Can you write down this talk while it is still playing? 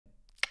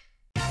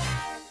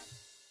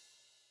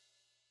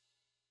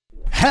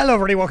Hello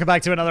everybody, welcome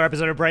back to another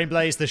episode of Brain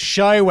Blaze, the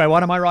show where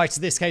one of my writers,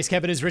 in this case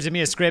Kevin, has written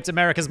me a script,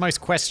 America's most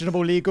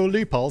questionable legal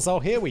loopholes. Oh,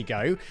 here we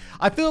go.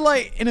 I feel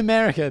like in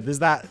America, there's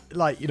that,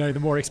 like, you know,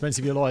 the more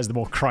expensive your lawyers, the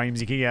more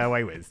crimes you can get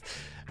away with.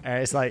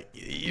 It's like,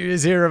 you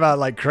just hear about,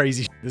 like,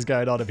 crazy shit that's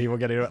going on and people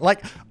getting,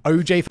 like,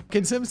 OJ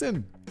fucking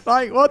Simpson.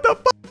 Like, what the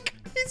fuck?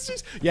 He's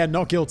just, yeah,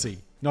 not guilty.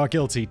 Not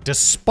guilty,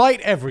 despite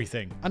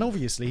everything. And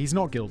obviously, he's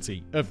not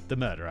guilty of the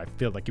murder. I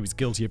feel like he was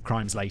guilty of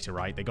crimes later,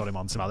 right? They got him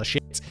on some other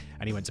shit.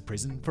 And he went to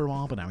prison for a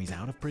while, but now he's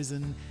out of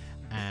prison.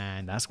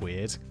 And that's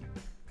weird.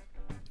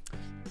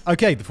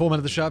 Okay, the format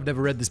of the show, I've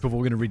never read this before.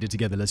 We're going to read it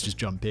together. Let's just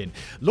jump in.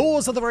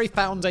 Laws are the very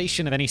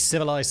foundation of any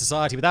civilized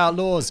society. Without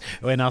laws,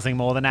 we're nothing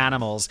more than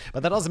animals.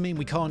 But that doesn't mean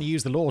we can't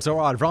use the law to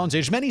our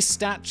advantage. Many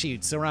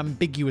statutes are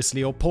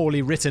ambiguously or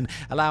poorly written,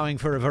 allowing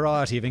for a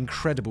variety of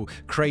incredible,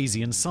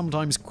 crazy, and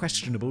sometimes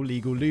questionable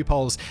legal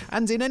loopholes.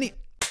 And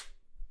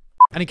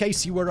in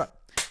case you were...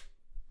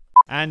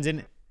 And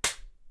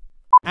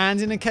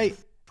in a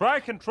case... Try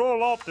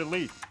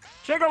Control-Alt-Delete.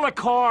 Jiggle the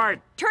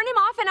cord. Turn him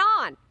off and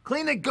on.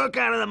 Clean the gook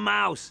out of the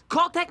mouse.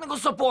 Call technical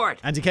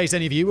support. And in case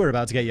any of you were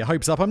about to get your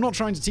hopes up, I'm not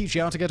trying to teach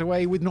you how to get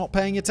away with not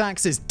paying your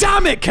taxes.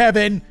 Damn it,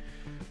 Kevin!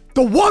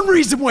 The one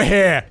reason we're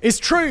here is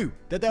true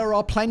that there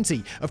are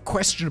plenty of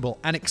questionable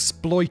and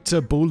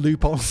exploitable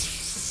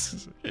loopholes.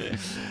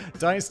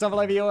 Don't stumble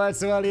over your words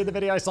too early in the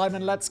video,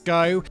 Simon. Let's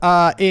go.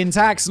 In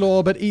tax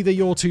law, but either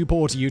you're too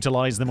poor to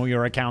utilize them or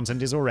your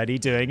accountant is already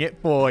doing it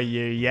for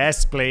you.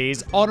 Yes,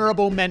 please.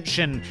 Honorable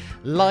mention.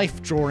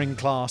 Life drawing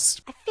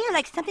class. I feel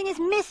like something is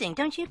missing,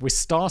 don't you? We're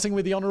starting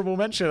with the honorable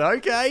mention,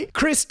 okay?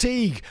 Chris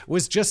Teague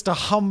was just a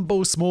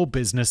humble small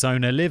business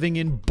owner living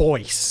in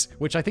Boise,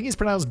 which I think is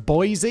pronounced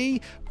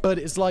Boise, but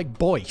it's like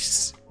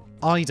Boise,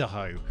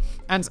 Idaho.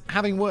 And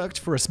having worked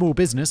for a small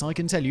business, I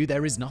can tell you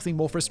there is nothing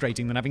more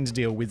frustrating than having to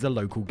deal with the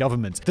local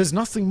government. There's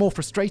nothing more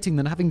frustrating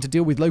than having to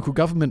deal with local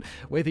government,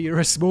 whether you're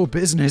a small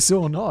business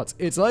or not.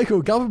 It's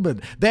local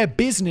government. Their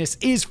business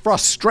is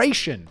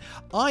frustration.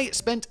 I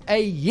spent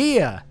a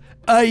year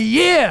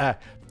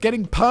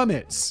getting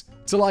permits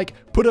to, like,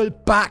 put a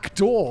back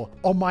door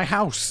on my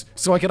house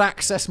so I could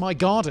access my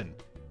garden.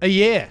 A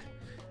year.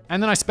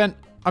 And then it's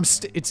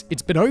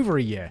been over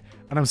a year,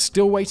 and I'm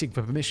still waiting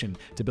for permission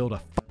to build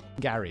a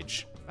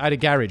garage. I had a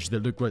garage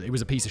that looked, it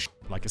was a piece of shit,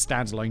 like a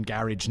standalone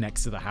garage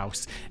next to the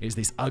house. It was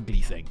this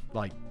ugly thing,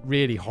 like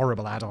really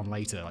horrible add-on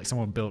later, like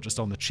someone built just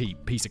on the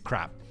cheap, piece of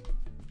crap.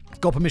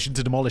 Got permission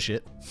to demolish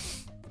it.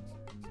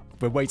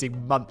 We're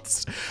waiting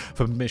months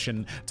for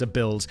permission to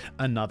build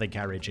another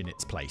garage in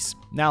its place.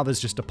 Now there's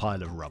just a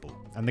pile of rubble,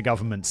 and the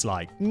government's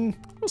like, we'll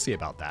see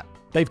about that.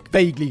 They've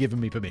vaguely given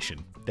me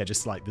permission. They're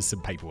just like, there's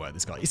some paperwork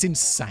that's got. It's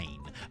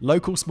insane.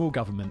 Local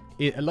government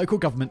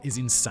is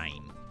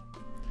insane.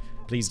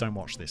 Please don't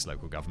watch this,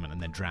 local government, and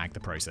then drag the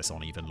process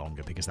on even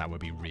longer, because that would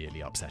be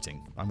really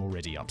upsetting. I'm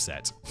already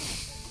upset.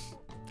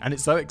 And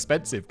it's so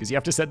expensive because you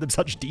have to send them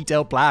such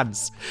detailed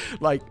plans.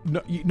 Like,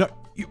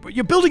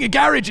 you're building a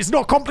garage. It's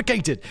not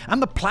complicated.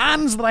 And the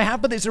plans that I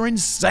have for this are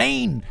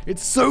insane.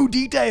 It's so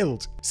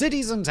detailed.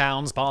 Cities and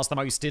towns pass the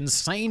most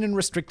insane and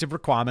restrictive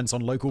requirements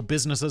on local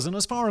businesses. And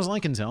as far as I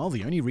can tell,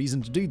 the only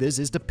reason to do this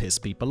is to piss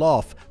people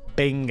off.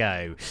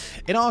 Bingo.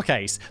 In our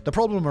case, the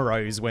problem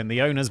arose when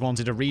the owners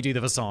wanted to redo the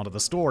facade of the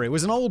store. It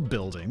was an old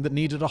building that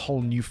needed a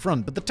whole new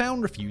front, but the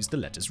town refused to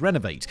let us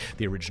renovate.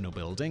 The original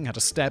building had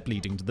a step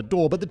leading to the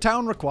door, but the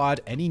town required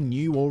any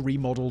new or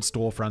remodeled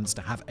storefronts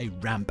to have a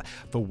ramp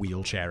for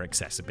wheelchair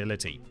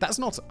accessibility. That's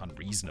not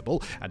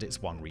unreasonable, and it's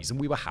one reason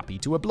we were happy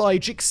to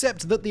oblige,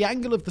 except that the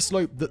angle of the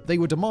slope that they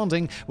were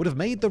demanding would have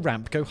made the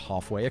ramp go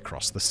halfway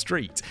across the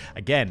street.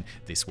 Again,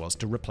 this was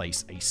to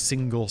replace a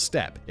single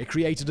step. It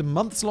created a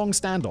months-long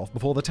standoff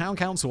before the town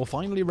council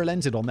finally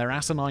relented on their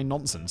asinine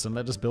nonsense and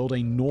let us build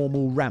a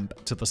normal ramp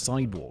to the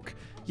sidewalk.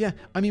 Yeah,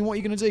 I mean, what are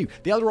you going to do?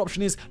 The other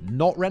option is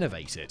not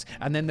renovate it,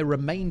 and then there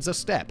remains a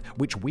step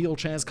which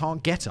wheelchairs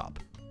can't get up.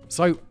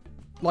 So,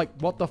 like,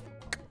 what the f***?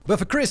 But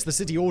for Chris, the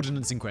city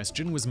ordinance in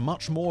question was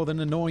much more than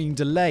an annoying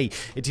delay.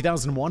 In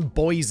 2001,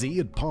 Boise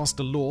had passed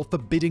a law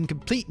forbidding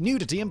complete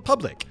nudity in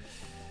public.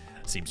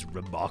 Seems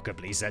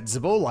remarkably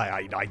sensible.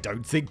 I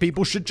don't think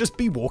people should just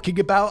be walking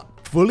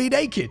about fully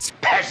naked.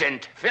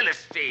 Peasant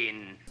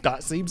Philistine.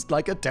 That seems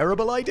like a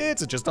terrible idea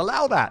to just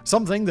allow that.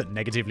 Something that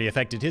negatively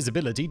affected his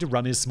ability to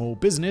run his small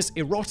business,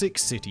 Erotic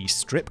City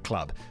Strip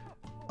Club.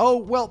 Oh,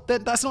 well,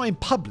 that's not in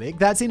public,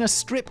 that's in a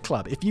strip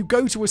club. If you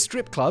go to a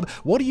strip club,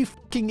 what are you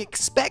fucking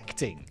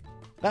expecting?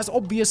 That's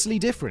obviously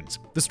different.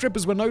 The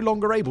strippers were no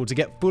longer able to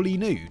get fully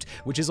nude,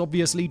 which is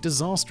obviously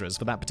disastrous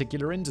for that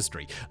particular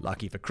industry.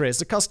 Lucky for Chris,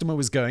 a customer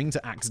was going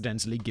to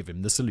accidentally give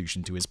him the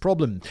solution to his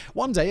problem.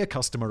 One day, a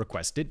customer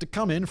requested to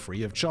come in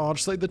free of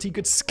charge so that he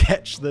could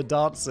sketch the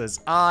dancers.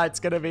 It's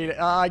gonna be,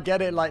 I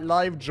get it, like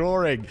live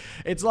drawing.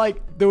 It's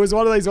like, there was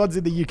one of those ones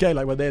in the UK,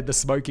 like when they had the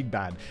smoking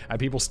ban, and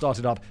people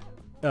started up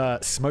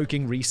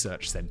smoking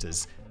research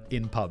centers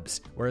in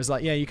pubs, whereas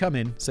like, yeah, you come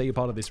in, say you're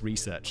part of this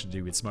research to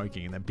do with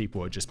smoking, and then people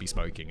would just be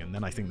smoking, and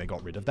then I think they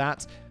got rid of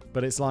that.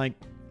 But it's like,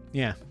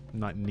 yeah,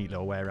 Neat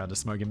little way around a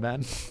smoking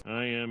ban.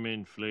 I am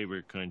in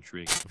flavor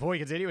country. Before we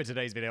continue with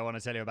today's video, I want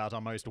to tell you about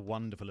our most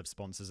wonderful of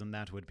sponsors, and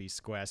that would be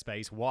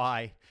Squarespace.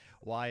 Why?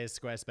 Why is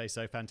Squarespace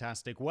so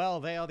fantastic? Well,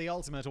 they are the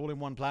ultimate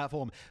all-in-one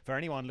platform for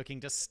anyone looking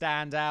to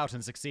stand out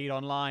and succeed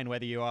online,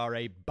 whether you are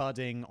a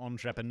budding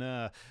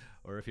entrepreneur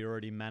or if you're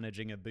already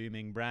managing a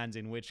booming brand,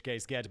 in which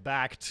case get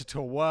back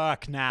to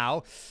work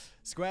now.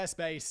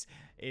 Squarespace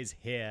is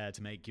here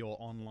to make your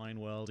online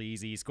world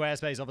easy.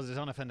 Squarespace offers a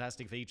ton of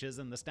fantastic features,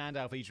 and the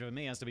standout feature for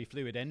me has to be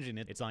Fluid Engine.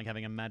 It's like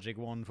having a magic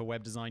wand for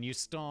web design. You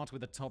start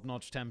with a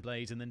top-notch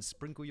template and then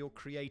sprinkle your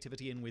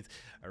creativity in with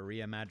a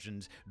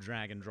reimagined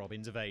drag-and-drop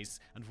interface,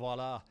 and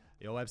voila!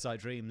 Your website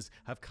dreams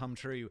have come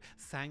true.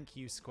 Thank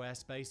you,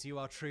 Squarespace. You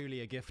are truly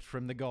a gift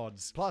from the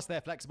gods. Plus,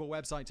 their flexible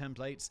website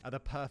templates are the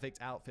perfect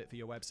outfit for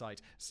your website.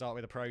 Start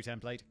with a pro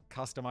template,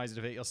 customize it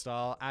to fit your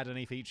style, add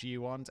any feature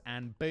you want,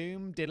 and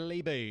boom,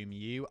 diddly boom,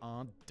 you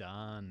are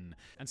done.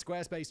 And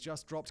Squarespace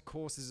just dropped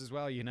courses as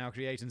well. You now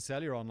create and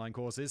sell your online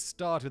courses.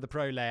 Start with the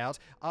pro layout,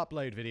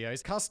 upload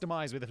videos,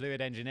 customize with the Fluid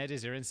Engine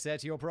editor, and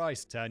set your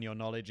price. Turn your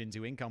knowledge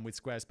into income with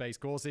Squarespace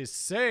courses.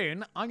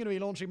 Soon, I'm going to be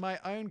launching my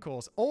own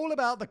course all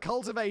about the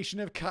cultivation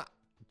of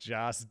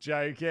Just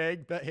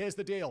joking, but here's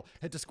the deal.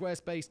 Head to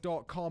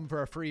squarespace.com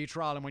for a free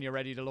trial, and when you're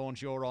ready to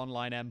launch your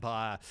online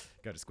empire,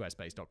 go to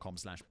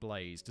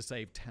squarespace.com/blaze to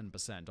save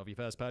 10% off your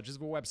first purchase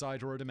of a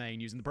website or a domain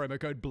using the promo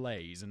code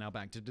BLAZE. And now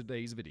back to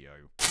today's video.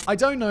 I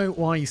don't know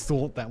why you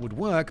thought that would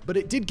work, but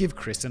it did give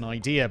Chris an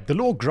idea. The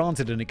law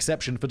granted an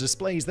exception for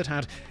displays that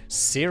had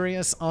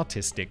serious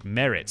artistic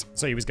merit.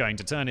 So he was going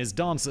to turn his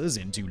dancers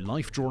into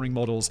life drawing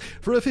models.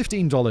 For a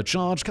 $15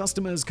 charge,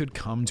 customers could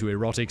come to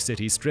Erotic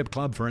City Strip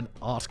Club for an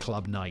art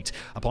club night.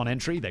 Upon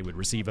entry, they would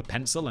receive a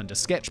pencil and a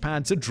sketch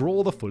pad to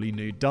draw the fully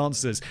nude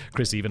dancers.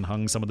 Chris even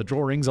hung some of the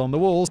drawings on the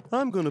walls.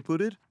 I'm gonna put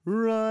it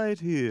right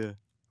here,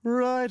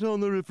 right on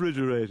the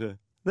refrigerator.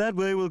 That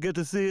way we'll get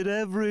to see it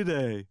every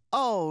day.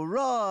 All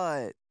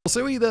right.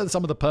 So either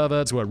some of the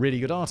perverts were really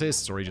good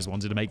artists, or he just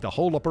wanted to make the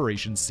whole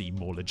operation seem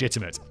more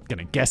legitimate.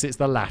 Gonna guess it's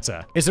the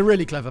latter. It's a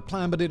really clever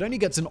plan, but it only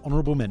gets an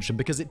honorable mention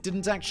because it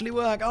didn't actually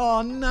work.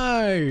 Oh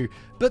no!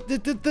 But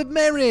the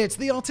merit,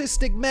 the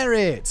artistic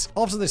merit!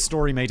 After this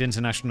story made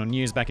international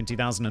news back in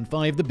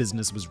 2005, the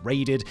business was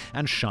raided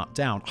and shut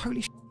down.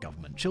 Holy shit,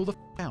 government, chill the f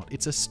out.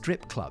 It's a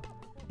strip club.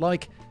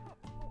 Like,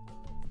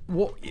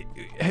 what?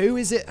 Who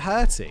is it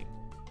hurting?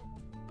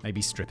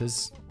 Maybe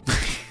strippers?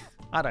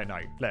 I don't know.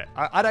 Look,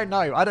 I don't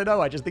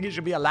know. I just think it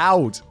should be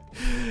allowed.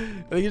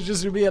 I think it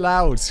just should be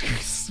allowed.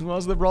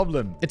 What's the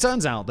problem? It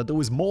turns out that there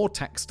was more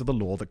text to the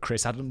law that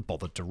Chris hadn't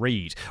bothered to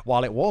read.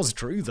 While it was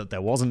true that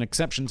there was an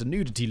exception to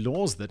nudity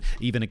laws that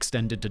even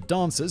extended to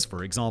dancers,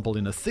 for example,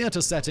 in a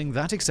theater setting,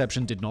 that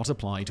exception did not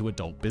apply to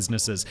adult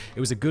businesses. It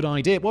was a good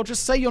idea. Well,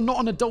 just say you're not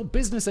an adult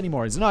business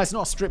anymore. No, it's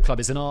not a strip club.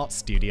 It's an art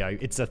studio.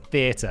 It's a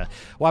theater.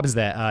 What happens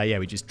there? Yeah,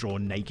 we just draw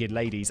naked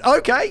ladies.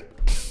 Okay.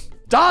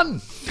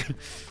 Done.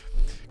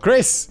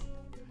 Chris,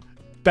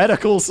 better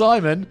call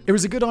Simon. It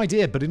was a good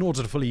idea, but in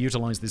order to fully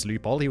utilize this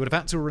loophole, he would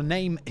have had to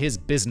rename his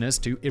business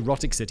to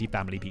Erotic City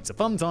Family Pizza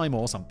Fun Time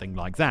or something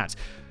like that.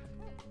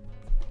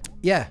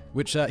 Yeah,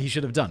 which he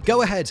should have done.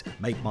 Go ahead,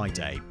 make my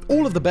day.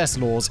 All of the best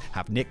laws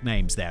have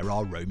nicknames. There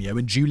are Romeo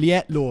and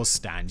Juliet laws,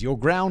 stand your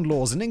ground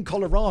laws, and in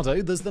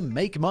Colorado, there's the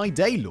make my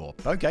day law.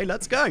 Okay,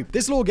 let's go.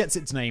 This law gets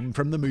its name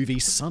from the movie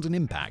Sudden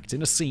Impact,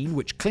 in a scene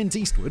which Clint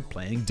Eastwood,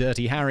 playing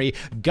Dirty Harry,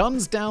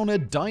 guns down a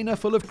diner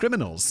full of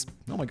criminals.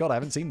 Oh my god, I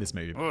haven't seen this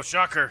movie. Oh,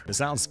 shocker. It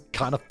sounds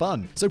kind of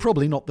fun, so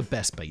probably not the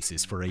best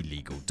basis for a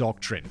legal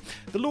doctrine.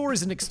 The law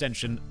is an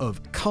extension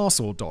of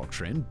castle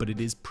doctrine, but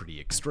it is pretty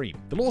extreme.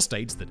 The law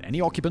states that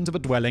any occupant of a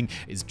dwelling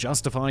is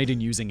justified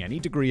in using any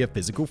degree of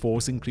physical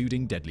force,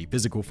 including deadly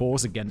physical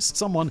force, against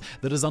someone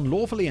that has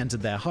unlawfully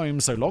entered their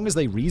home, so long as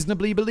they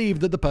reasonably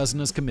believe that the person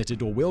has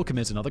committed or will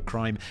commit another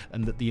crime,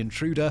 and that the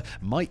intruder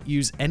might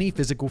use any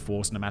physical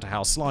force, no matter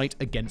how slight,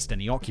 against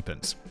any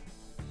occupant.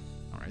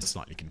 Alright, it's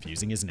slightly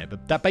confusing, isn't it?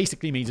 But that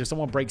basically means if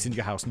someone breaks into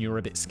your house and you're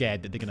a bit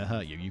scared that they're going to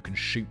hurt you, you can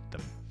shoot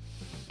them.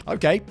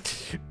 Okay,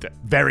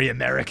 very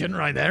American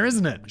right there,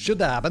 isn't it? Should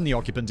that happen, the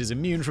occupant is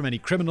immune from any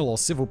criminal or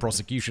civil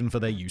prosecution for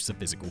their use of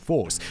physical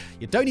force.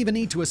 You don't even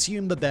need to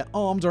assume that they're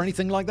armed or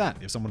anything like that.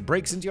 If someone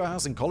breaks into your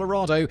house in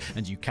Colorado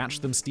and you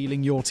catch them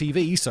stealing your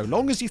TV, so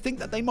long as you think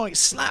that they might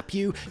slap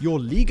you, you're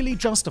legally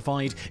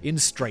justified in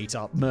straight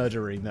up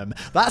murdering them.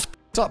 That's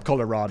up,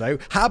 Colorado.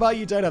 How about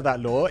you don't have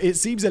that law? It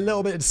seems a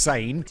little bit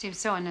insane. Seems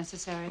so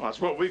unnecessary. That's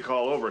what we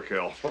call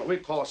overkill. What we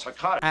call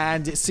psychotic.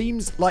 And it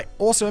seems like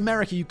also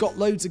America, you've got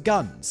loads of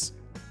guns.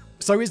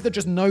 So is there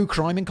just no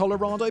crime in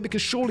Colorado?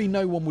 Because surely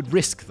no one would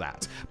risk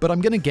that. But I'm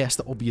going to guess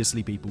that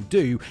obviously people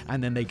do,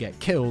 and then they get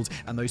killed,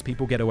 and those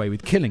people get away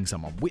with killing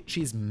someone, which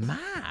is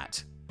mad.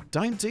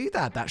 Don't do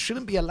that. That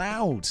shouldn't be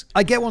allowed.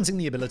 I get wanting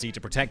the ability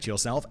to protect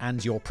yourself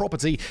and your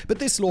property, but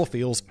this law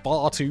feels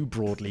far too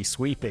broadly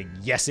sweeping.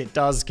 Yes, it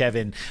does,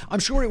 Kevin.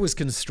 I'm sure it was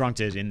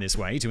constructed in this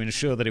way to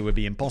ensure that it would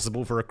be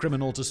impossible for a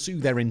criminal to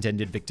sue their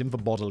intended victim for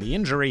bodily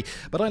injury,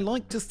 but I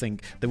like to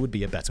think there would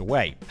be a better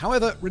way.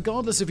 However,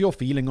 regardless of your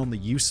feeling on the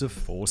use of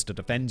force to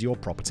defend your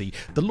property,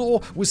 the law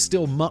was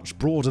still much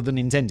broader than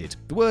intended.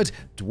 The word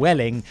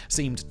dwelling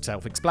seemed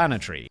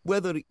self-explanatory.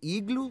 Whether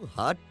igloo,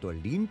 hut, or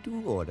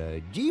lean-to, or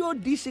a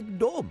geodesic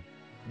dome,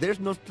 there's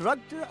no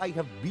structure I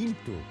have been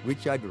to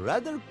which I'd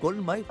rather call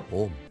my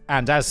home.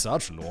 And as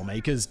such,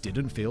 lawmakers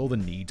didn't feel the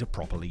need to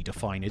properly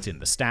define it in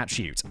the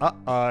statute.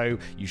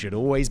 You should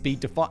always be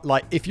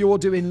like, if you're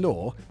doing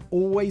law,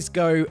 always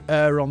go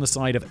on the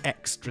side of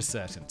extra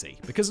certainty,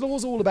 because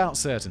law's all about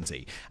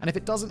certainty. And if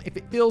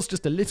it feels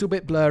just a little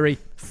bit blurry,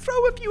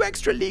 throw a few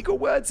extra legal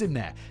words in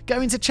there.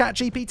 Go into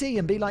ChatGPT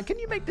and be like, can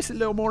you make this a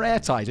little more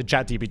airtight? And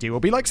ChatGPT will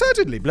be like,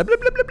 certainly, blah, blah,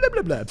 blah, blah, blah,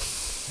 blah, blah.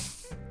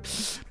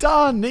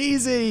 Done!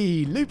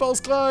 Easy! Loopholes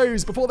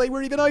closed before they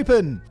were even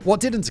open! What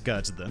didn't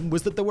occur to them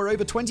was that there were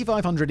over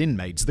 2,500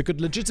 inmates that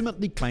could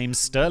legitimately claim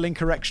Sterling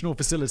Correctional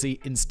Facility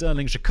in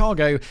Sterling,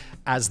 Chicago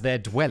as their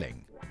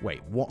dwelling.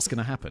 Wait, what's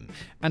gonna happen?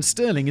 And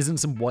Sterling isn't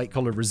some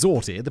white-collar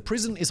resort here. The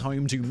prison is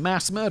home to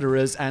mass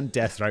murderers and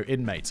death row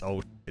inmates.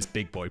 Oh, it's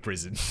big boy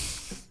prison.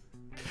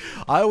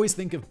 I always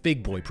think of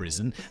big boy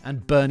prison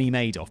and Bernie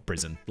Madoff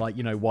prison. Like,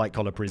 you know,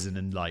 white-collar prison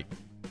and, like,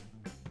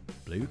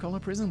 blue-collar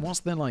prison? What's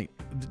the, like,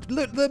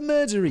 the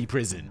murdery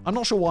prison? I'm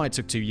not sure why it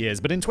took 2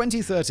 years, but in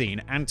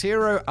 2013,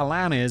 Antero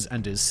Alanis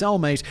and his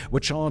cellmate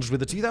were charged with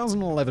the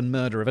 2011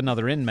 murder of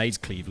another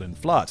inmate, Cleveland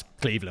Flood.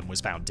 Cleveland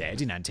was found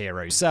dead in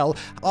Antero's cell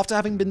after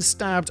having been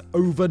stabbed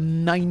over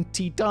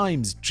 90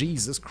 times.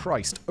 Jesus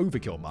Christ,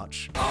 overkill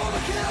much?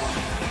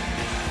 Overkill!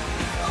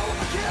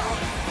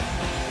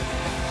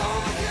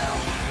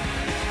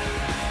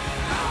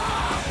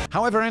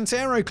 However,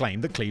 Antero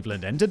claimed that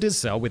Cleveland entered his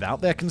cell without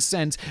their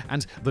consent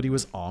and that he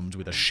was armed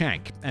with a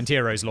shank.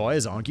 Antero's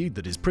lawyers argued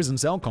that his prison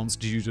cell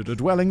constituted a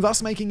dwelling,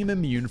 thus making him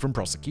immune from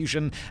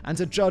prosecution, and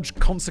a judge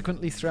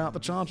consequently threw out the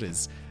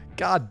charges.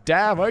 God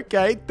damn,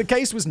 okay. The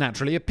case was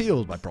naturally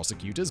appealed by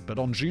prosecutors, but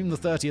on June the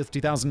 30th,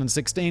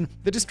 2016,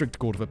 the District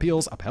Court of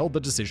Appeals upheld the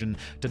decision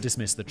to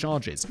dismiss the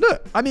charges.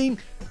 Look, I mean,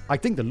 I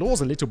think the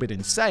law's a little bit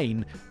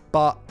insane,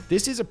 but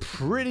this is a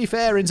pretty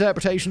fair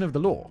interpretation of the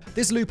law.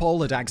 This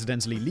loophole had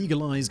accidentally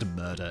legalized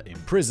murder in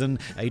prison,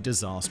 a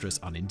disastrous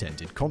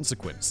unintended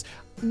consequence.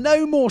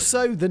 No more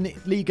so than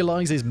it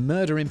legalizes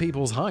murder in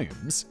people's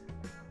homes.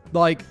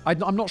 Like,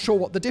 I'm not sure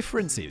what the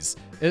difference is.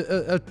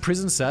 A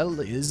prison cell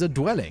is a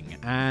dwelling,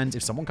 and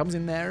if someone comes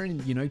in there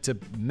and, you know, to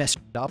mess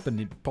up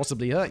and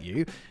possibly hurt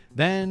you,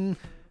 then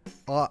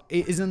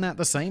isn't that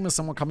the same as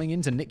someone coming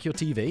in to nick your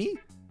TV?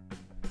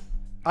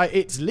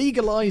 It's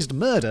legalized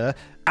murder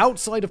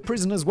outside of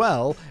prison as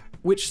well,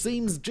 which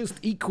seems just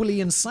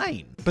equally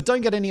insane. But don't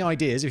get any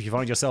ideas if you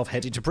find yourself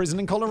headed to prison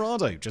in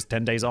Colorado. Just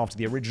 10 days after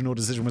the original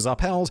decision was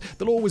upheld,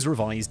 the law was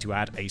revised to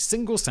add a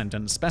single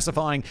sentence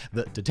specifying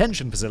that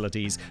detention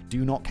facilities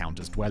do not count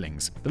as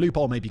dwellings. The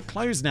loophole may be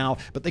closed now,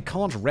 but they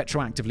can't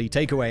retroactively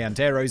take away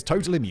Antero's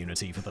total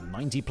immunity for the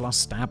 90-plus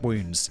stab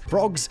wounds.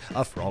 Frogs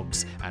are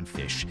frogs, and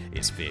fish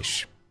is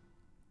fish.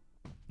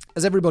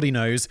 As everybody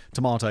knows,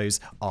 tomatoes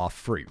are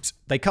fruit.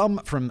 They come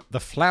from the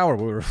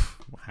flower...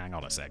 Hang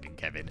on a second,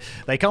 Kevin.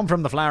 They come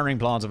from the flowering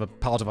part of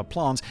a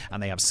plant,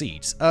 and they have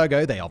seeds.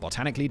 Ergo, they are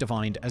botanically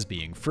defined as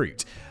being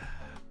fruit.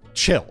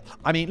 Chill.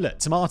 I mean, look,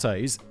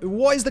 tomatoes...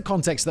 What is the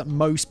context that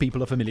most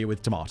people are familiar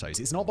with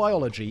tomatoes? It's not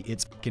biology,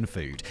 it's fucking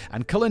food.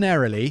 And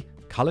culinarily...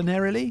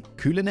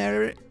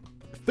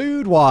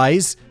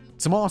 Food-wise,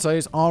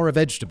 tomatoes are a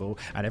vegetable,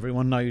 and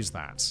everyone knows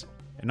that.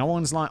 No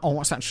one's like, oh,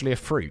 what's actually a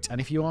fruit? And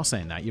if you are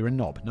saying that, you're a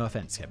knob. No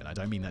offense, Kevin. I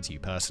don't mean that to you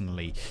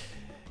personally.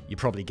 You're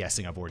probably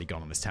guessing I've already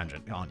gone on this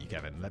tangent, aren't you,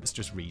 Kevin? Let's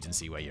just read and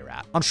see where you're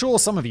at. I'm sure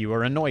some of you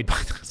are annoyed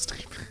by that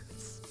statement.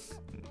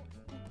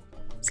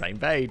 Same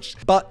page.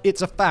 But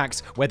it's a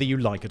fact whether you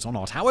like it or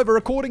not. However,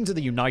 according to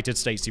the United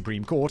States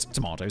Supreme Court,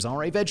 tomatoes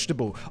are a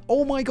vegetable.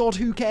 Oh my god,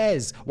 who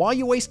cares? Why are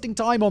you wasting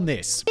time on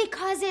this?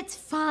 Because it's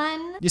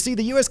fun. You see,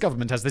 the US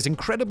government has this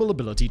incredible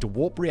ability to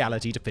warp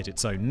reality to fit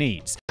its own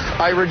needs.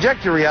 I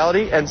reject your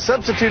reality and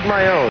substitute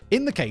my own.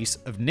 In the case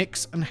of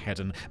Nix and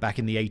Hedden back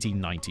in the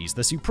 1890s,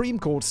 the Supreme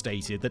Court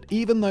stated that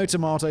even though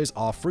tomatoes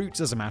are fruits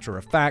as a matter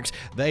of fact,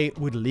 they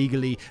would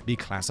legally be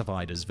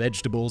classified as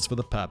vegetables for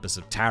the purpose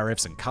of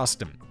tariffs and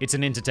custom. It's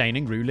an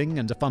entertaining ruling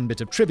and a fun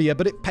bit of trivia,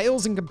 but it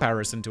pales in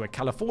comparison to a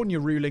California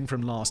ruling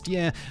from last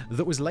year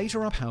that was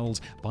later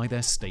upheld by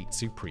their state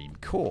Supreme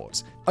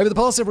Court. Over the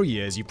past several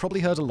years, you've probably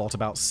heard a lot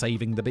about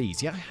saving the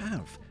bees. Yeah, I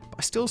have.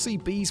 I still see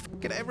bees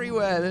fucking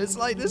everywhere. It's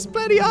like, there's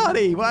plenty of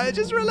honey. Why,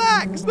 just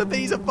relax. The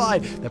bees are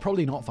fine. They're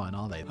probably not fine,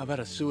 are they? How about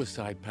a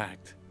suicide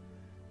pact?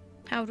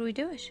 How do we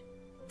do it?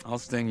 I'll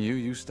sting you,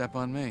 you step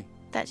on me.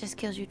 That just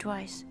kills you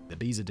twice. The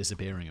bees are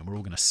disappearing and we're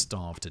all going to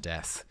starve to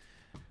death.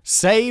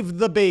 Save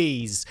the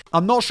bees.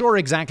 I'm not sure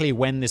exactly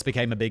when this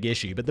became a big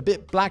issue, but the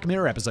Black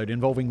Mirror episode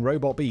involving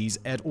robot bees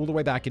aired all the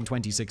way back in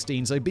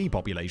 2016, so bee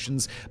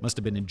populations must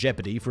have been in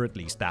jeopardy for at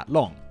least that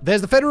long.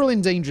 There's the Federal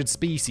Endangered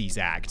Species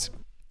Act.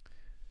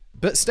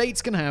 But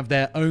states can have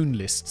their own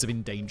lists of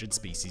endangered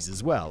species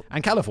as well.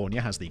 And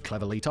California has the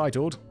cleverly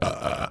titled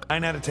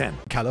 9 out of 10.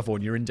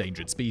 California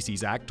Endangered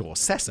Species Act, or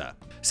CESA.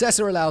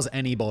 CESA allows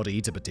anybody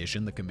to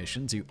petition the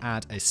commission to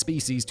add a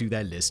species to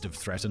their list of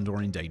threatened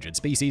or endangered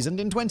species, and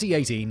in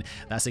 2018,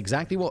 that's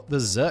exactly what the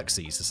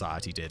Xerces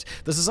Society did.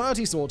 The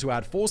society sought to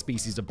add 4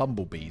 species of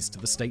bumblebees to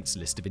the state's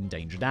list of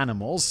endangered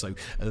animals, so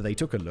they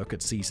took a look at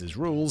CESA's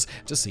rules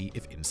to see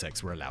if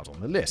insects were allowed on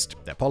the list.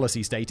 Their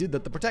policy stated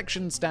that the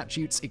protection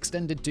statutes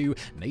extended to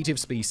native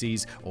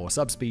species or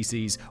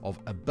subspecies of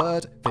a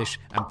bird, fish,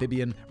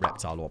 amphibian,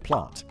 reptile, or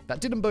plant.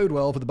 That didn't bode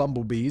well for the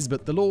bumblebees,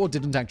 but the law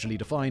didn't actually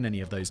define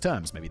any of those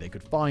terms. Maybe they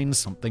could find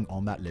something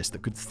on that list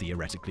that could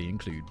theoretically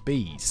include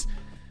bees.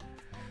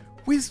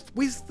 With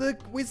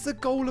the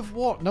goal of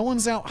what? No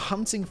one's out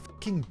hunting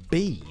fucking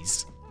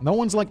bees. No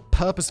one's like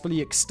purposefully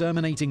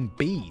exterminating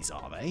bees,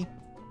 are they?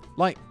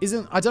 Like,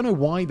 I don't know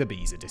why the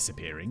bees are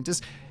disappearing.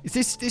 This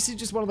is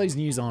just one of those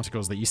news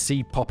articles that you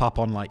see pop up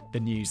on, like, the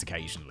news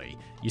occasionally.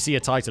 You see a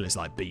title, it's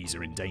like, bees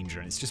are in danger,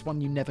 and it's just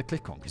one you never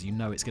click on because you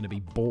know it's going to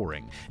be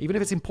boring. Even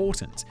if it's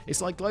important.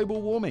 It's like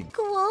global warming.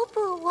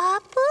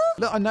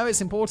 Look, I know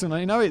it's important,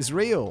 I know it's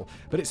real,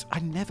 but I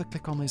never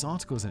click on those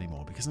articles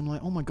anymore because I'm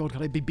like, oh my god,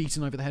 could I be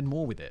beaten over the head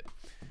more with it?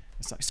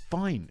 It's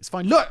fine. It's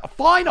fine. Look,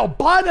 fine, I'll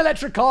buy an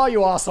electric car,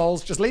 you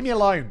assholes. Just leave me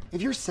alone.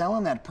 If you're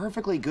selling that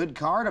perfectly good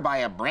car to buy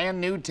a brand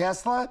new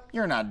Tesla,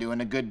 you're not doing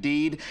a good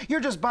deed.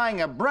 You're just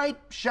buying a bright,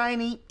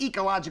 shiny,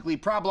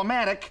 ecologically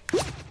problematic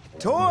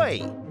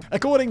toy.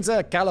 According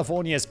to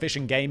California's Fish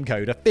and Game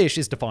Code, a fish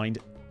is defined...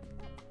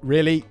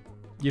 Really?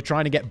 You're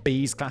trying to get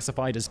bees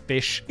classified as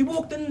fish? He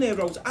walked in there,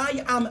 Rose.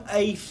 I am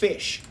a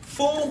fish.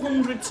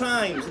 400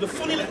 times. The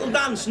funny little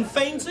dance and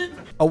fainted.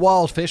 A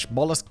wild fish,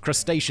 mollusk,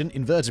 crustacean,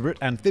 invertebrate,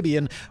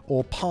 amphibian,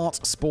 or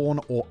part,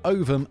 spawn, or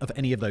ovum of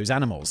any of those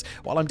animals.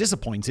 While I'm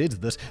disappointed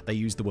that they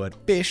use the word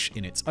fish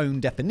in its own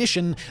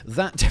definition,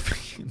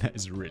 that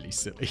is really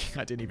silly.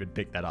 I didn't even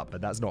pick that up, but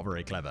that's not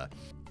very clever.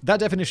 That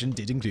definition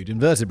did include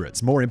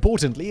invertebrates. More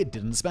importantly, it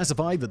didn't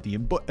specify that the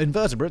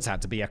invertebrates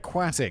had to be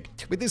aquatic.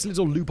 With this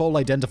little loophole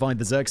identified,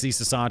 the Xerces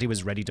Society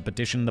was ready to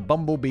petition the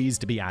bumblebees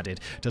to be added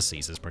to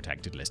CESA's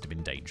protected list of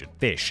endangered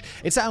fish.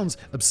 It sounds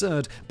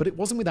absurd, but it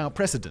wasn't without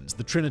precedent.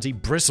 The Trinity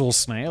bristle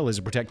snail is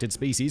a protected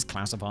species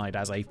classified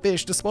as a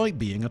fish despite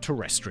being a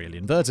terrestrial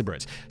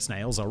invertebrate.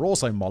 Snails are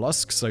also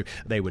mollusks, so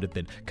they would have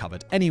been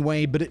covered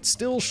anyway, but it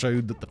still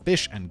showed that the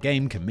Fish and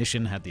Game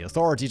Commission had the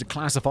authority to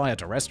classify a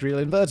terrestrial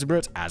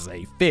invertebrate as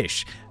a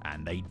fish.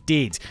 And they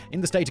did. In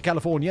the state of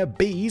California,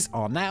 bees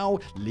are now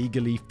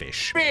legally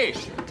fish.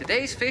 Fish!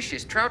 Today's fish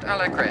is trout a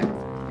la creme.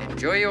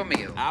 Enjoy your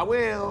meal. I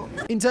will.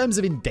 In terms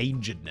of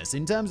endangeredness,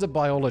 in terms of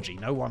biology,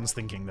 no one's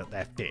thinking that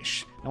they're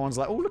fish. No one's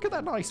like, oh, look at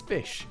that nice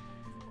fish.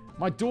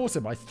 My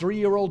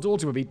 3-year-old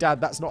daughter would be, Dad,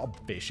 that's not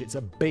a fish, it's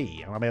a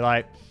bee. And I'll be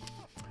like,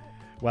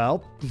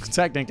 well,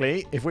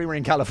 technically, if we were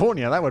in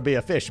California, that would be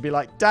a fish. She'd be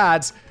like,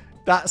 Dad,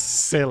 that's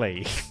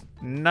silly.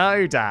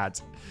 No, Dad.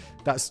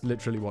 That's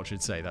literally what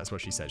she'd say. That's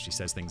what she says. She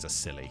says things are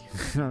silly.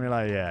 I'll be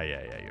like, yeah,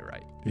 you're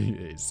right. It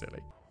is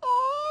silly.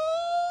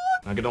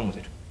 Now get on with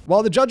it.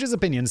 While the judge's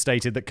opinion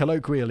stated that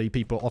colloquially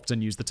people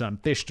often use the term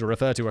fish to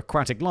refer to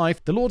aquatic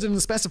life, the law didn't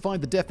specify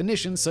the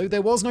definition, so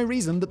there was no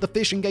reason that the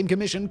Fish and Game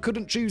Commission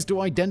couldn't choose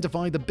to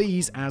identify the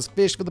bees as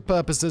fish for the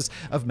purposes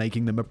of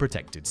making them a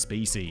protected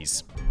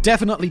species.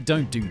 Definitely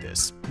don't do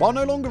this. While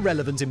no longer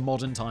relevant in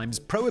modern times,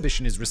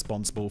 prohibition is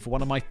responsible for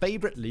one of my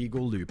favorite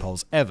legal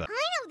loopholes ever. I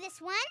know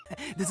this one.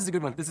 This is a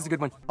good one. This is a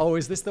good one. Oh,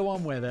 is this the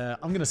one where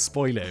I'm gonna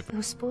spoil it.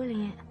 You're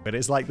spoiling it. But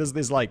it's like, there's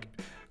this like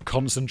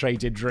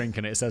concentrated drink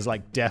and it says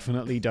like,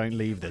 definitely don't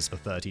leave this for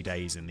 30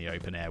 days in the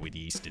open air with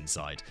yeast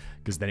inside,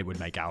 because then it would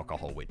make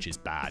alcohol, which is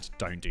bad.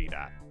 Don't do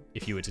that.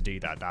 If you were to do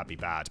that, that'd be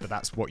bad, but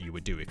that's what you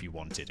would do if you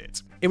wanted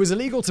it. It was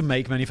illegal to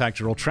make,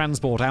 manufacture, or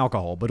transport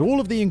alcohol, but all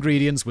of the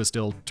ingredients were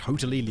still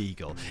totally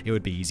legal. It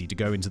would be easy to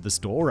go into the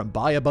store and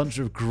buy a bunch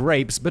of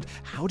grapes, but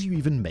how do you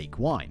even make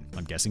wine?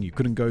 I'm guessing you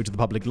couldn't go to the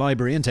public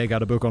library and take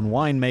out a book on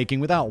winemaking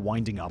without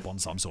winding up on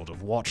some sort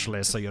of watch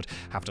list, so you'd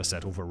have to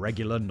settle for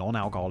regular,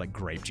 non-alcoholic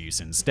grape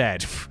juice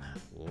instead.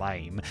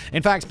 Lame.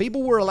 In fact,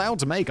 people were allowed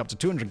to make up to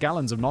 200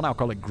 gallons of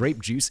non-alcoholic grape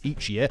juice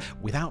each year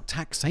without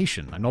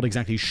taxation. I'm not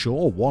exactly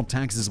sure what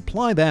taxes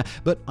apply there,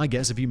 but I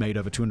guess if you made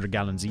over 200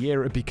 gallons a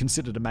year, it'd be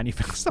considered a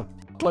manufactured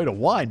load of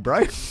wine,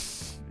 bro.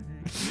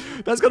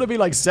 That's got to be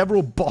like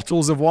several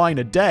bottles of wine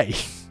a day.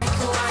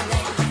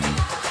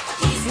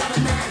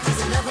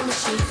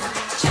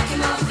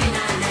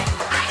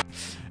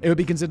 It would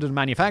be considered a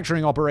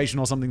manufacturing operation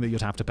or something that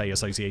you'd have to pay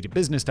associated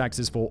business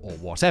taxes for or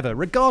whatever.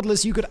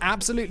 Regardless, you could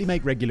absolutely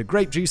make regular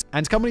grape juice,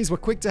 and companies were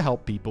quick to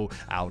help people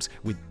out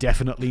with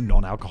definitely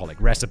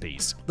non-alcoholic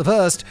recipes. The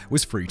first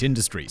was Fruit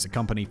Industries, a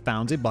company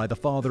founded by the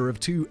father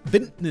of two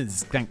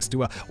vintners, thanks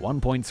to a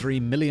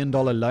 $1.3 million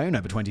loan,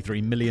 over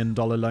 $23 million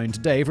loan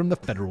today from the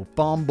Federal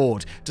Farm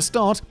Board. To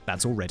start,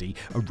 that's already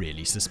a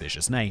really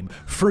suspicious name.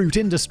 Fruit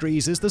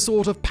Industries is the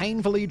sort of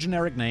painfully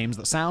generic names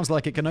that sounds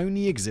like it can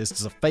only exist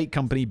as a fake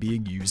company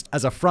being used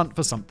as a front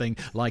for something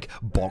like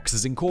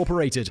Boxers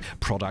Incorporated,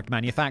 Product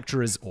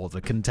Manufacturers, or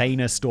The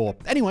Container Store.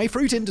 Anyway,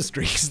 Fruit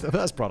Industries, the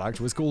first product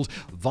was called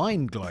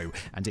Vine Glow,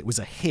 and it was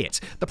a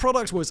hit. The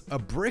product was a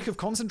brick of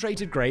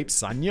concentrated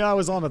grapes, I knew I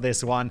was onto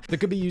this one, that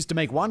could be used to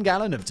make 1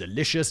 gallon of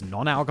delicious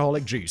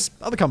non-alcoholic juice.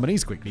 Other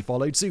companies quickly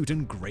followed suit,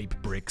 and grape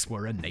bricks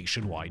were a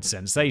nationwide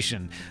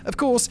sensation. Of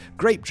course,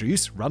 grape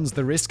juice runs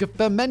the risk of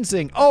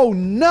fermenting. Oh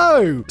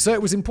no! So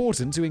it was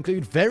important to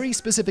include very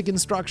specific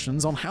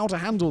instructions on how to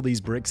handle these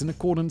bricks in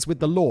accordance with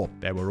the law.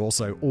 There were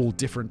also all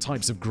different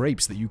types of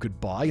grapes that you could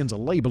buy, and a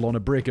label on a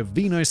brick of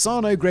Vino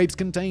Sano grapes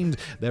contained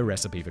their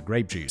recipe for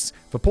grape juice.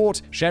 For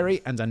port,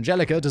 sherry, and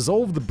Angelica,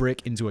 dissolve the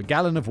brick into a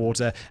gallon of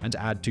water and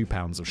add 2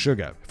 pounds of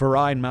sugar. For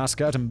Rhine,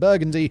 Muscat, and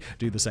Burgundy,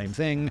 do the same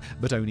thing,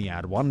 but only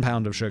add 1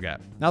 pound of sugar.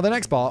 Now the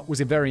next part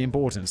was very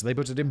important, so they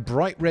put it in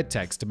bright red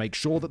text to make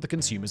sure that the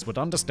consumers would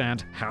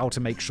understand how to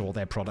make sure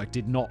their product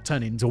did not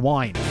turn into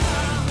wine.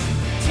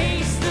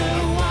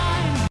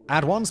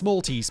 Add 1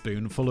 small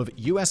teaspoon full of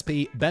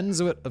USP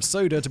benzoate of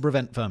soda to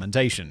prevent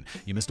fermentation.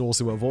 You must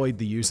also avoid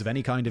the use of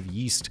any kind of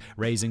yeast,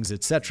 raisins,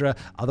 etc.,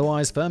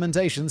 otherwise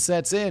fermentation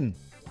sets in.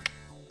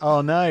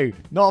 Oh no,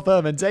 not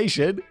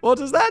fermentation. What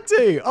does that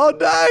do? Oh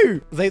no!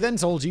 They then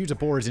told you to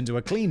pour it into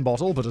a clean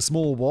bottle, put a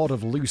small wad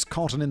of loose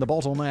cotton in the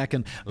bottleneck,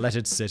 and let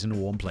it sit in a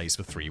warm place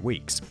for 3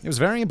 weeks. It was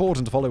very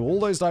important to follow all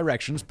those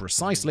directions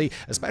precisely,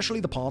 especially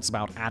the parts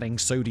about adding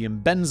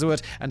sodium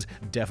benzoate and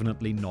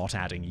definitely not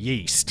adding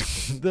yeast.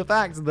 The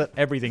fact that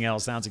everything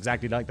else sounds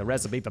exactly like the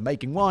recipe for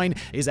making wine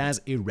is as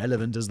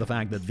irrelevant as the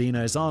fact that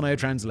Vino Sano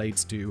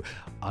translates to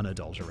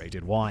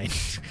unadulterated wine.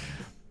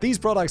 These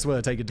products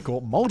were taken to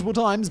court multiple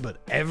times, but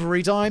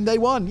every time they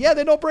won. Yeah,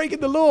 they're not breaking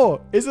the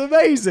law. It's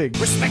amazing.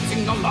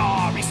 Respecting the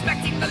law,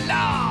 respecting the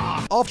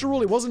law. After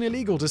all, it wasn't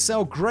illegal to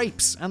sell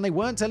grapes, and they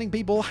weren't telling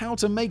people how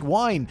to make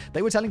wine.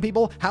 They were telling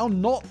people how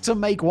not to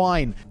make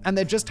wine. And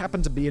there just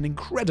happened to be an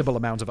incredible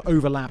amount of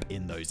overlap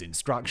in those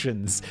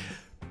instructions.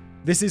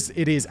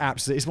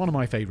 It's one of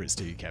my favorites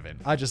too, Kevin.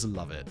 I just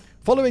love it.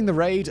 Following the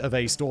raid of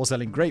a store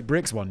selling grape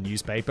bricks, one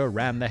newspaper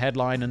ran the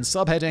headline and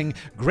subheading,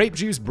 "Grape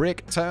juice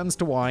brick turns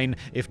to wine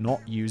if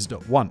not used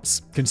at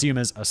once.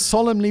 Consumers are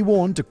solemnly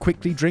warned to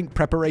quickly drink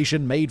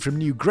preparation made from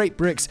new grape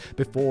bricks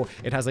before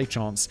it has a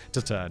chance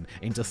to turn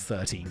into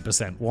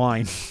 13%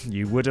 wine."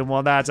 You wouldn't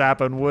want that to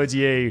happen, would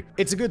you?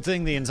 It's a good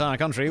thing the entire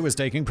country was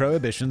taking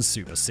prohibition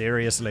super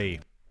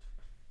seriously.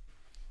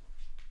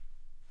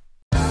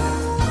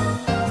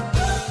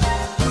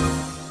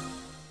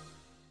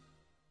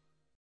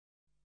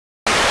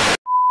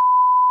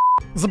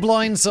 The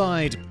Blind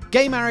Side.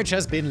 Gay marriage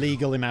has been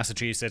legal in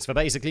Massachusetts for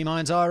basically my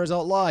entire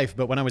adult life,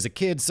 but when I was a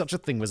kid, such a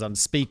thing was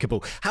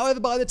unspeakable. However,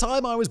 by the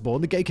time I was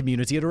born, the gay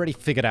community had already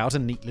figured out a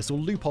neat little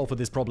loophole for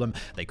this problem.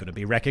 They couldn't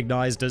be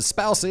recognized as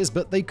spouses,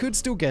 but they could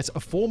still get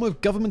a form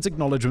of government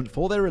acknowledgement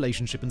for their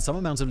relationship and some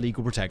amount of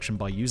legal protection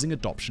by using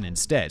adoption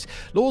instead.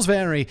 Laws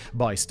vary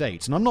by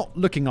state, and I'm not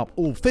looking up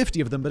all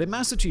 50 of them, but in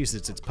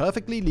Massachusetts, it's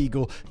perfectly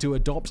legal to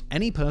adopt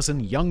any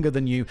person younger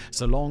than you,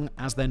 so long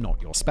as they're not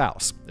your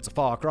spouse. It's a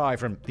far cry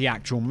from the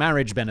actual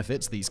marriage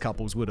benefits these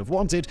couples would have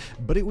wanted,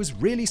 but it was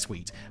really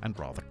sweet and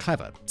rather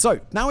clever. So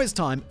now it's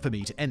time for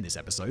me to end this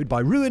episode by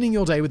ruining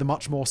your day with a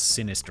much more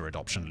sinister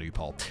adoption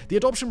loophole. The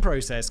adoption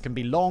process can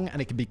be long and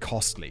it can be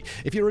costly.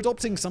 If you're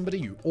adopting somebody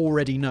you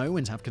already know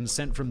and have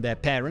consent from their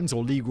parent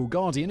or legal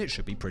guardian, it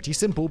should be pretty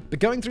simple, but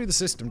going through the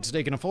system to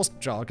take in a foster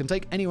child can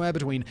take anywhere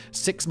between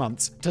 6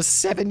 months to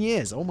 7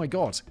 years. Oh my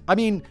god. I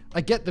mean,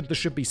 I get that there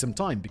should be some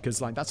time because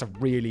that's a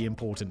really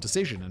important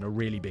decision and a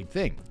really big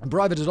thing. And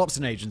private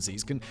adoption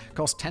agencies can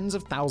cost tens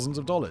of thousands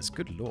of dollars.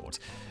 Good lord.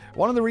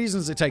 One of the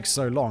reasons it takes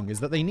so long is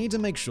that they need to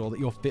make sure that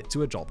you're fit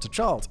to adopt a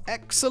child.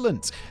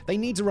 Excellent! They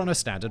need to run a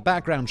standard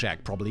background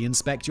check, probably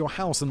inspect your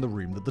house and the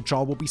room that the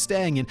child will be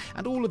staying in,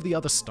 and all of the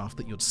other stuff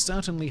that you'd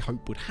certainly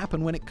hope would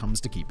happen when it comes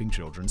to keeping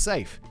children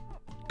safe.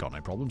 Got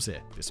no problems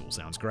here. This all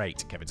sounds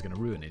great. Kevin's going to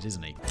ruin it,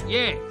 isn't he?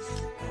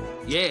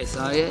 Yes,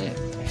 I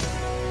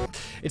am.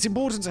 It's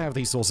important to have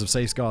these sorts of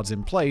safeguards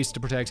in place to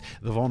protect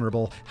the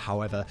vulnerable,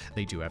 however,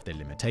 they do have their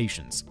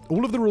limitations.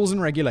 All of the rules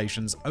and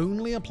regulations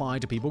only apply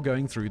to people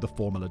going through the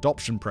formal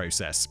adoption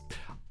process.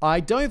 I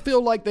don't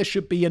feel like there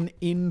should be an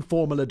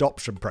informal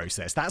adoption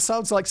process. That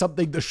sounds like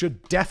something that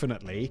should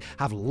definitely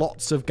have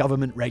lots of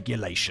government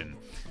regulation.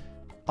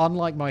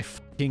 Unlike my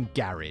fucking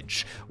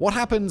garage. What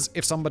happens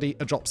if somebody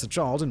adopts a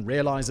child and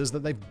realizes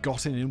that they've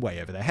gotten in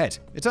way over their head?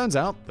 It turns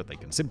out that they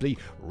can simply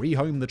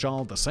rehome the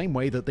child the same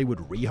way that they would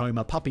rehome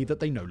a puppy that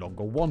they no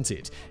longer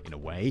wanted. In a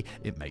way,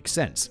 it makes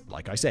sense.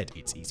 Like I said,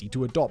 it's easy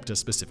to adopt a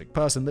specific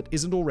person that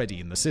isn't already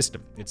in the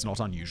system. It's not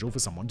unusual for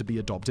someone to be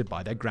adopted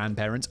by their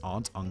grandparents,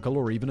 aunt, uncle,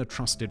 or even a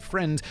trusted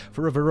friend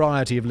for a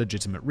variety of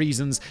legitimate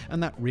reasons,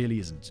 and that really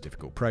isn't a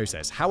difficult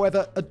process.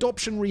 However,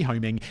 adoption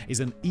rehoming is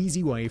an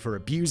easy way for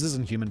abusers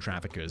and human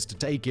traffickers to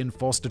take in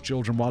foster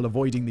children while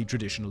avoiding the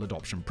traditional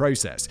adoption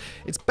process.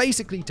 It's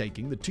basically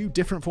taking the two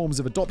different forms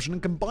of adoption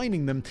and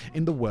combining them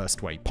in the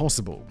worst way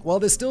possible. While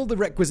there's still the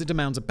requisite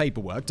amount of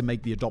paperwork to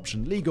make the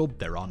adoption legal,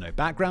 there are no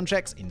background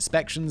checks,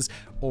 inspections,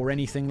 or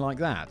anything like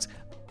that.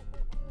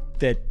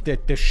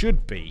 There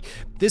should be.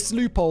 This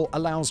loophole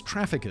allows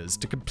traffickers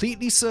to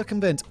completely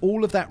circumvent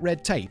all of that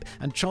red tape,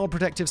 and Child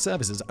Protective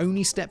Services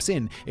only steps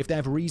in if they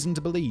have reason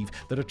to believe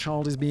that a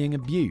child is being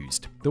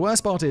abused. The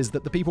worst part is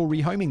that the people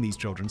rehoming these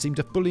children seem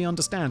to fully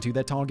understand who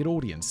their target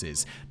audience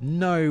is.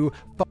 No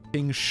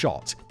fucking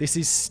shot. This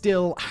is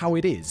still how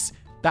it is.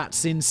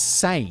 That's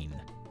insane.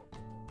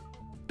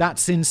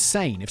 That's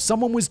insane. If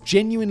someone was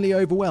genuinely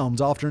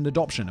overwhelmed after an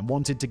adoption and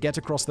wanted to get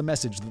across the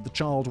message that the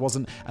child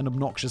wasn't an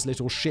obnoxious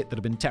little shit that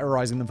had been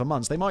terrorizing them for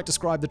months, they might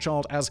describe the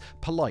child as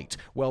polite,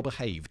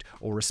 well-behaved,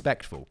 or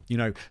respectful. You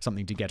know,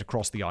 something to get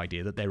across the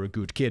idea that they're a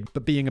good kid,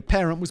 but being a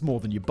parent was more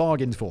than you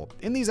bargained for.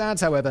 In these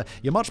ads, however,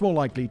 you're much more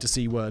likely to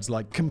see words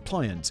like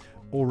compliant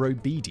or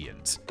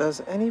obedient.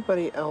 Does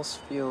anybody else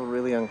feel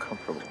really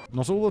uncomfortable?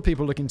 Not all the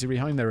people looking to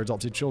rehome their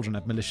adopted children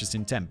have malicious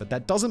intent, but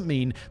that doesn't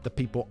mean the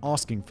people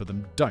asking for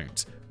them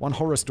don't. One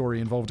horror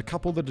story involved a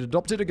couple that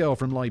adopted a girl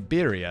from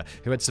Liberia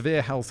who had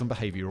severe health and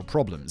behavioral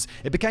problems.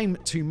 It became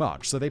too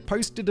much, so they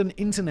posted an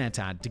internet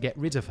ad to get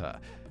rid of her.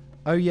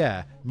 Oh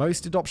yeah,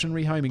 most adoption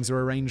rehomings are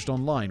arranged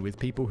online with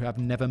people who have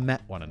never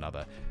met one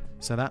another.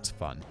 So that's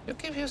fun. You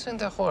keep using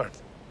the word.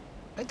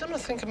 I don't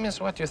think it means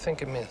what you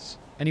think it means.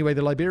 Anyway,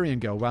 the Liberian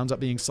girl wound up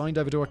being signed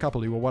over to a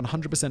couple who were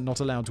 100% not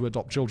allowed to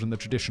adopt children the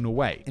traditional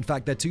way. In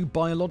fact, their two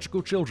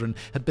biological children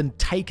had been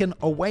taken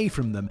away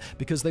from them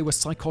because they were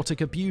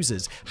psychotic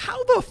abusers.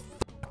 How the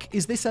fuck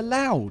is this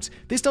allowed?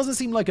 This doesn't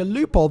seem like a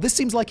loophole. This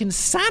seems like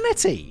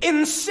insanity.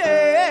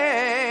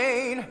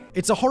 Insane!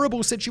 It's a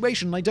horrible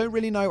situation, and I don't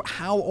really know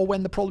how or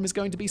when the problem is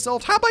going to be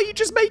solved. How about you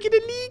just make it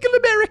illegal,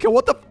 America?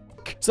 What the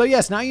So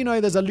yes, now you know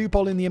there's a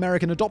loophole in the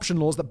American adoption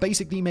laws that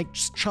basically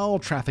makes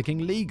child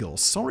trafficking legal.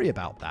 Sorry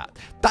about that.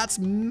 That's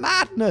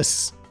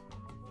madness.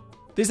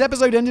 This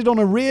episode ended on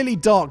a really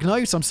dark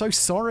note. I'm so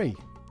sorry.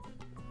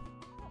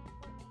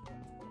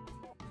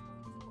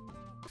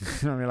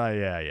 I mean, like,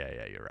 yeah,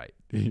 you're right.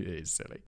 It is silly.